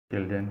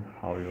Children,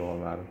 how you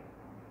all are?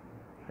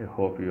 I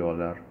hope you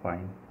all are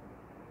fine.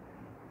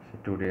 So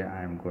today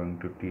I am going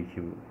to teach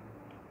you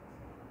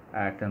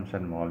atoms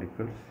and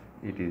molecules.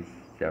 It is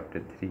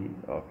chapter 3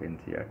 of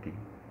NCERT.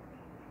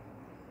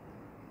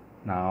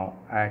 Now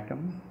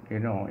atom,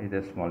 is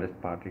the smallest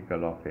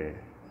particle of a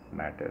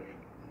matter.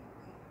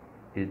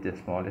 Is the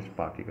smallest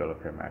particle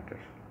of a matter.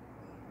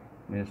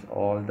 Means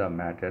all the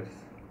matters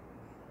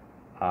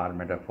are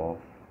made up of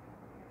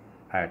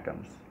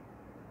atoms.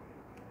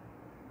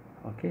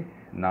 Okay,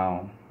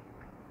 now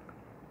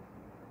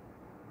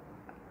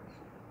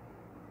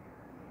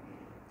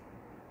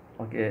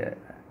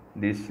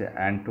this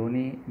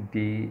Anthony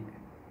D.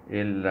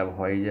 L.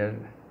 Lavoisier,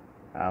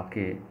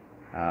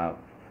 uh,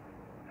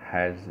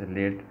 has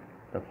laid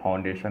the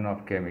foundation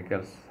of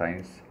chemical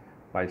science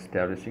by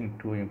establishing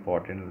two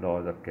important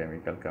laws of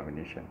chemical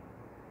combination.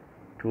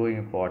 Two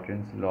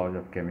important laws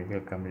of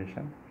chemical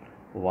combination.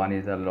 One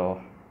is the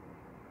law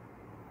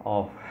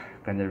of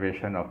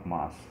conservation of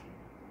mass.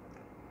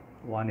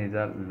 One is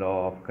the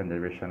law of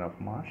conservation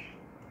of mass.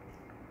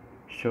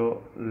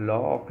 So,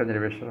 law of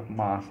conservation of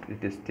mass,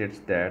 it states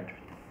that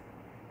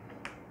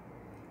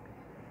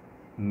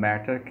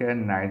matter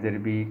can neither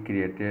be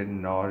created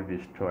nor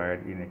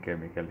destroyed in a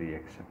chemical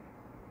reaction.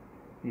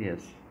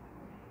 Yes,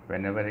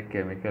 whenever a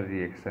chemical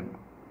reaction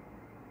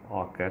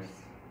occurs,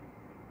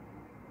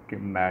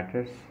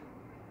 matters,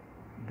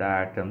 the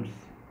atoms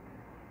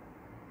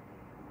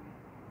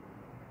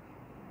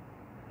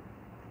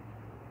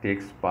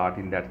takes part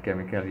in that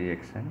chemical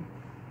reaction,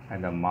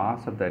 and the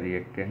mass of the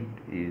reactant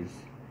is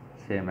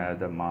same as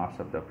the mass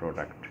of the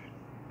product.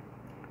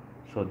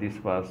 So this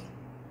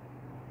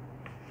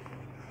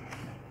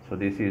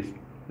is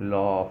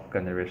law of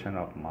conservation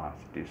of mass.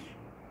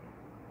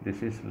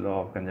 This is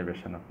law of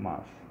conservation of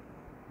mass.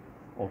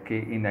 Okay,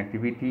 in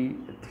activity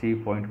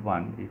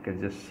 3.1, you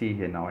can just see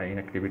here now in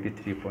activity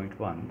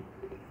 3.1.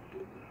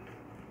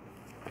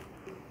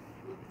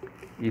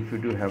 If you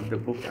do have the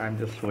book, I am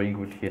just showing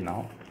it here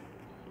now.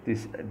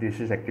 This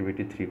is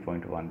activity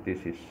 3.1.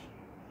 This is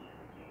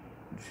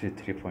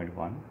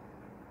 3.1.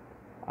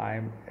 I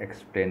am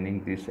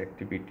explaining this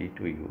activity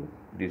to you.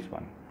 This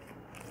one.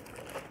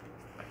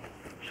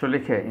 So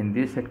look here, in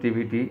this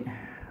activity,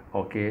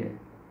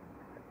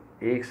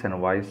 X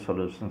and Y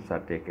solutions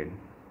are taken.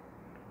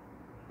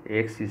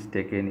 X is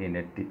taken in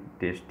a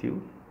test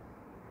tube,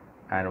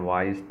 and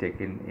Y is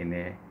taken in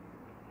a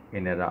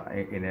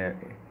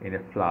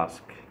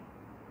flask,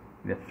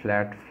 in a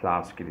flat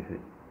flask. It is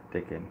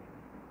taken.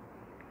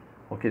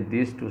 Okay,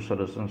 these two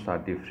solutions are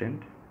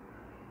different.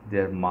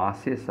 Their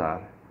masses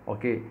are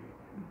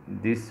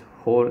This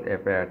whole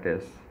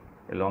apparatus,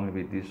 along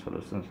with these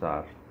solutions,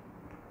 are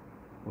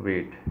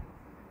weight.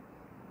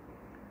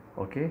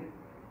 Okay,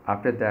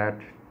 after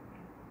that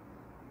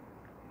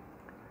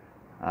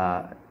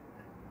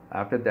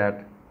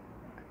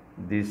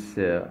this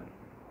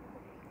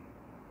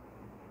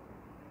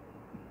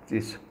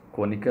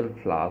conical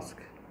flask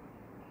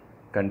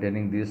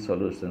containing these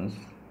solutions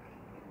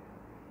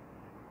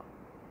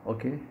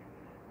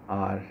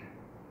are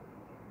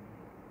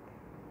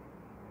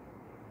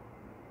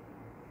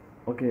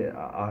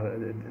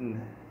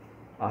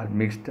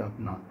mixed up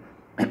now.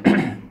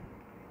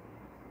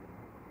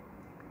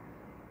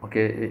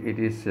 It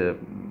is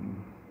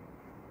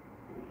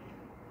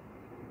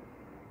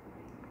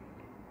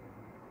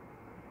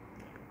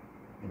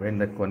when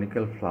the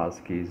conical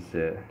flask is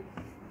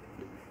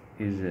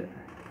filled,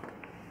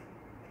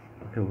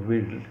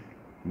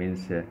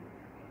 means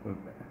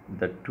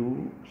the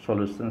two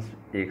solutions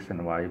X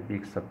and Y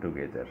mix up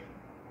together.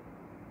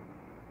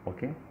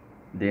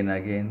 Then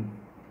again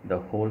the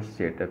whole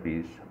setup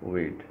is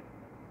weight,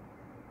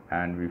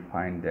 and we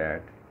find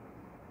that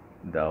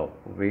the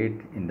weight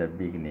in the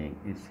beginning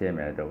is same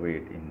as the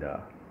weight in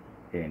the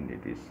end.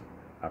 It is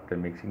after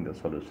mixing the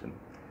solution.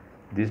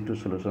 These two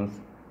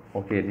solutions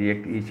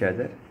react each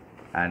other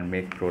and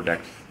make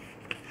products.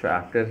 So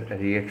after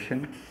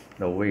reaction,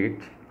 the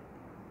weight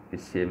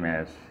is same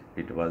as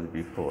it was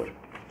before.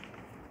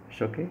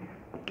 It's okay.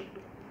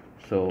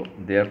 So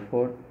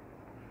therefore,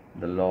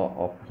 the law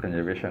of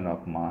conservation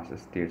of mass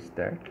states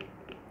that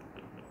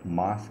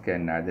mass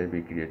can neither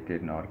be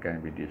created nor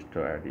can be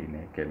destroyed in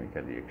a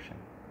chemical reaction.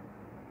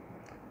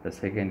 The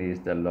second is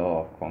the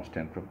law of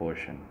constant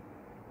proportion.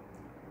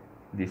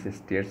 This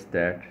states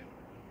that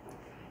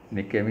in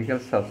a chemical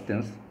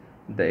substance,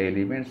 the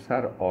elements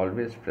are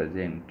always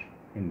present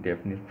in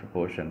definite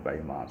proportion by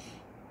mass.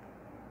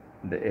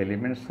 The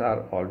elements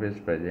are always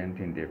present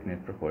in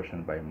definite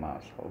proportion by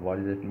mass. What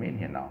does it mean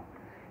here now?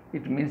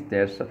 It means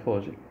that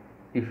suppose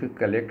if you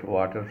collect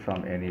water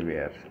from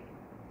anywhere,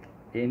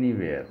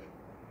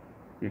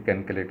 you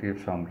can collect it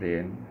from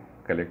rain,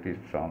 collect it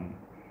from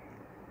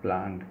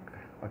plant,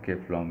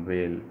 from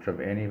well, from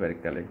anywhere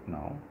collect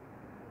now.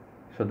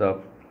 So the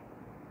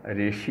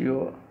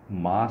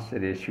mass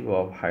ratio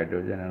of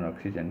hydrogen and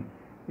oxygen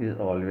is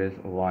always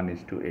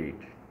 1:8.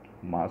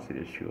 Mass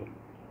ratio.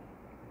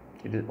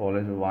 It is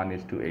always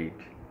 1:8.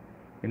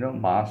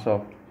 Mass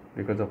of,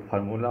 because the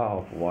formula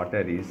of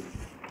water is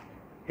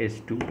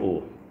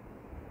H2O.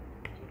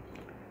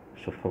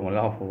 So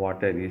formula of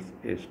water is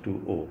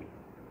H2O.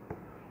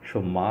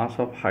 So mass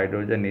of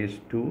hydrogen is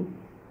 2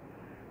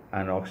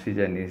 and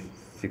oxygen is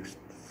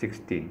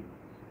 16.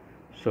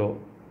 So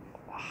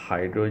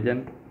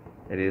hydrogen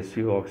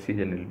ratio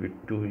oxygen will be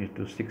 2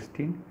 into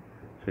 16.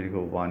 So you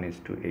go 1 is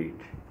to 8.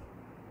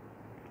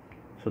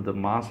 So the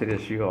mass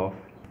ratio of,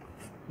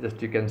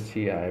 just you can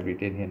see I have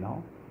written here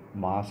now,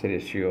 mass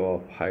ratio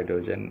of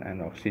hydrogen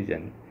and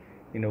oxygen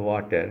in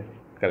water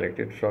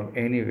collected from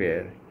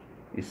anywhere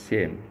is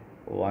same,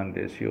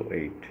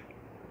 1:8.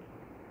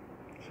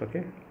 So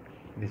okay,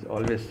 it is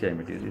always same,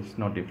 it's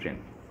not different.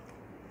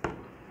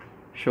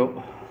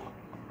 So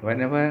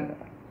whenever,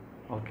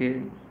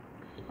 okay,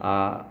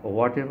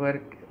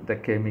 whatever the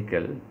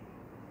chemical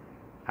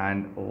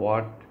and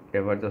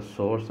whatever the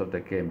source of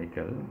the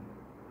chemical,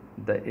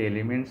 the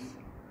elements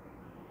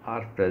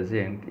are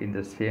present in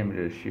the same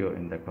ratio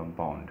in the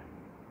compound.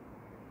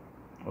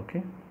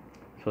 Okay,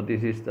 so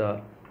this is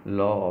the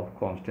law of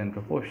constant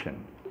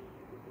proportion.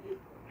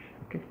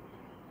 Okay,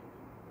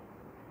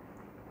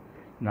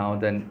 now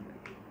then,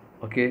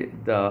 okay,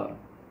 the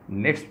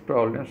next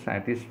problem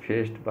scientists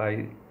faced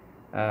by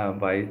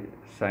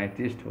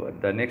scientists,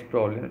 the next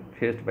problem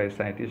faced by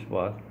scientists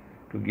was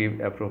to give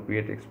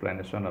appropriate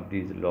explanation of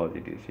these laws,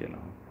 it is,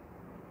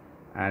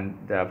 and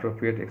the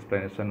appropriate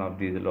explanation of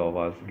these law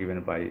was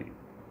given by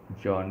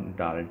John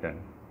Dalton,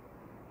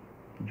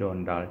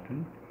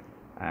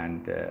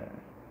 and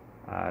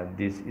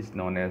this is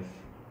known as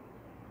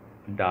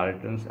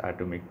Dalton's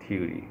atomic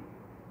theory.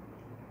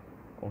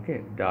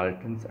 Okay,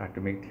 Dalton's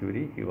atomic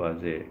theory. He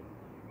was a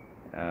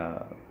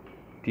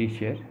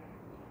teacher,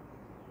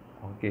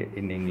 okay,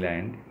 in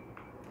England,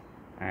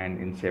 and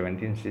in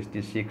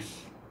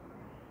 1766,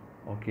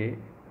 okay,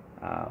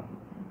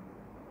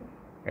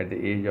 at the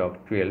age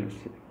of 12,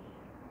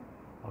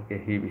 okay,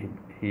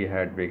 he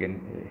had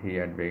begun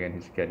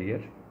his career,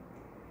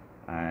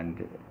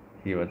 and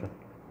he was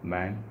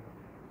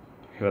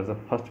the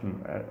first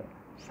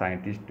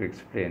scientist to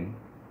explain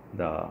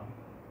the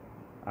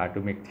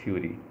atomic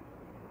theory,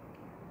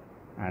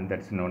 and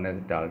that's known as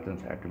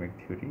Dalton's atomic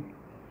theory.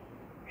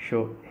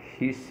 So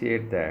he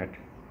said that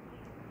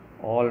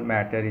all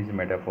matter is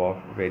made up of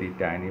very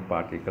tiny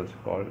particles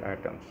called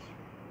atoms.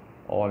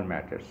 All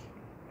matters,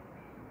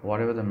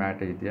 whatever the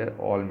matter is there,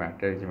 all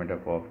matter is made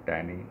up of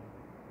tiny,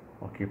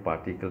 okay,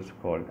 particles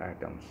called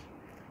atoms.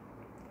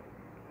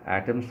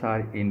 Atoms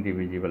are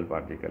indivisible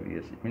particles.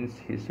 Yes, it means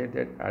he said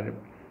that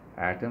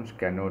atoms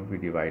cannot be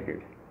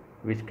divided,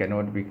 which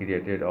cannot be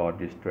created or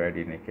destroyed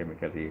in a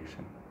chemical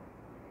reaction.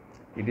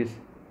 It is,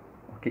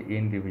 okay,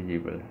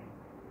 indivisible,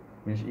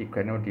 means you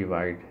cannot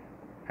divide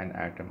an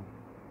atom.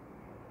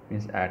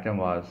 Means atom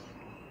was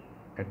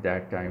at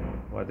that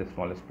time was the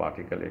smallest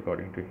particle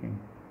according to him.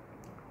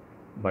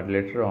 But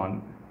later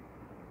on,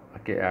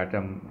 okay,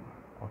 atom,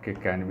 okay,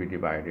 can be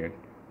divided.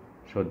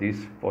 So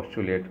this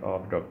postulate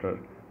of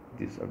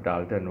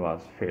Dalton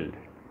was failed.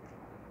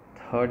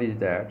 Third is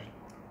that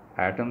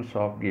atoms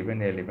of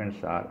given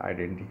elements are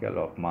identical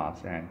of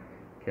mass and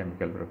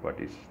chemical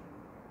properties.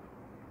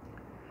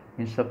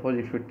 Means suppose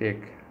if you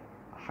take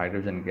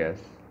hydrogen gas,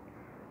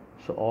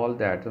 so all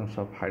the atoms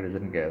of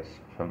hydrogen gas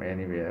from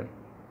anywhere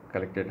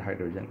collected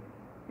hydrogen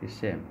is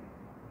same.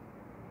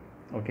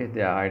 Okay,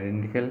 they are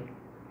identical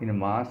in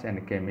mass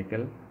and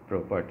chemical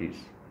properties.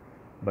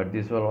 But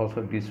this was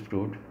also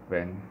disproved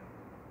when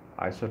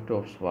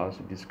isotopes was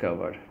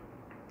discovered.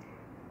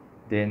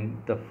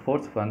 Then the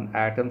fourth one,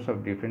 atoms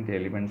of different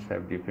elements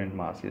have different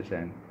masses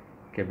and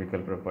chemical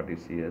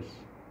properties. Yes,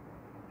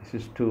 this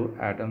is two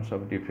atoms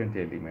of different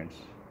elements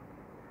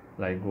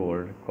like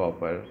gold,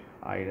 copper,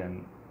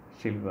 iron,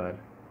 silver,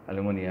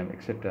 aluminum,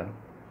 etc.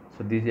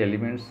 So these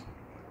elements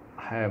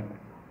have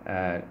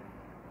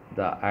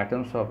the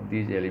atoms of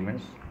these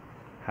elements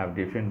have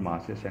different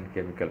masses and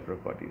chemical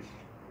properties.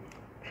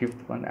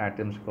 Fifth one,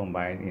 atoms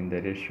combine in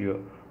the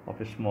ratio of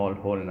a small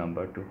whole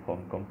number to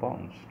form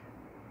compounds.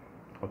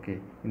 Okay,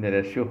 in the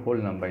ratio whole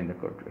number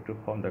to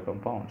form the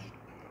compounds.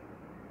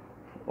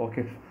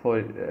 Okay,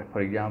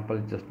 for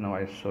example, just now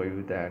I show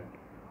you that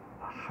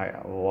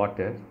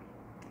water,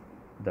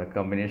 the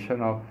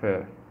combination of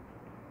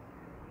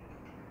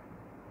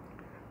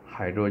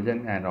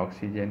hydrogen and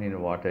oxygen in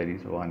water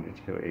is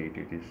 1:8.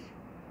 It is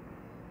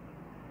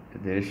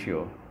the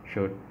ratio.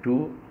 So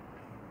 2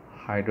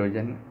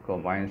 hydrogen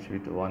combines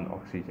with 1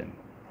 oxygen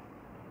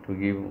to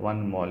give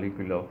 1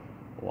 molecule of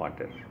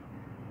water.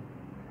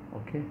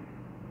 Okay,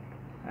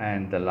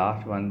 and the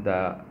last one,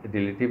 the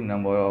relative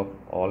number of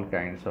all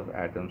kinds of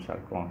atoms are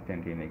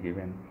constant in a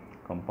given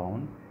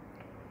compound.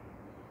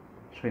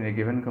 So in a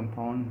given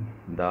compound,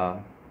 the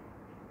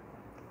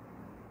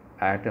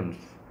atoms,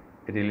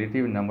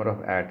 relative number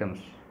of atoms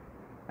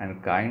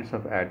and kinds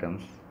of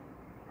atoms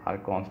are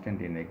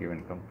constant in a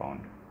given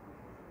compound.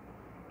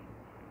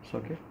 So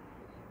okay,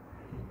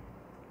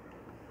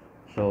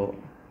 so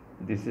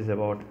this is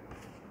about,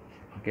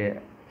 okay,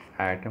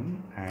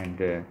 atom and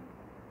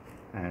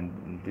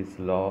this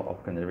law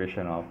of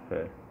conservation of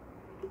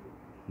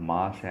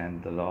mass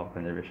and the law of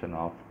conservation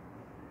of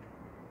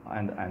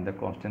and the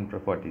constant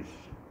properties.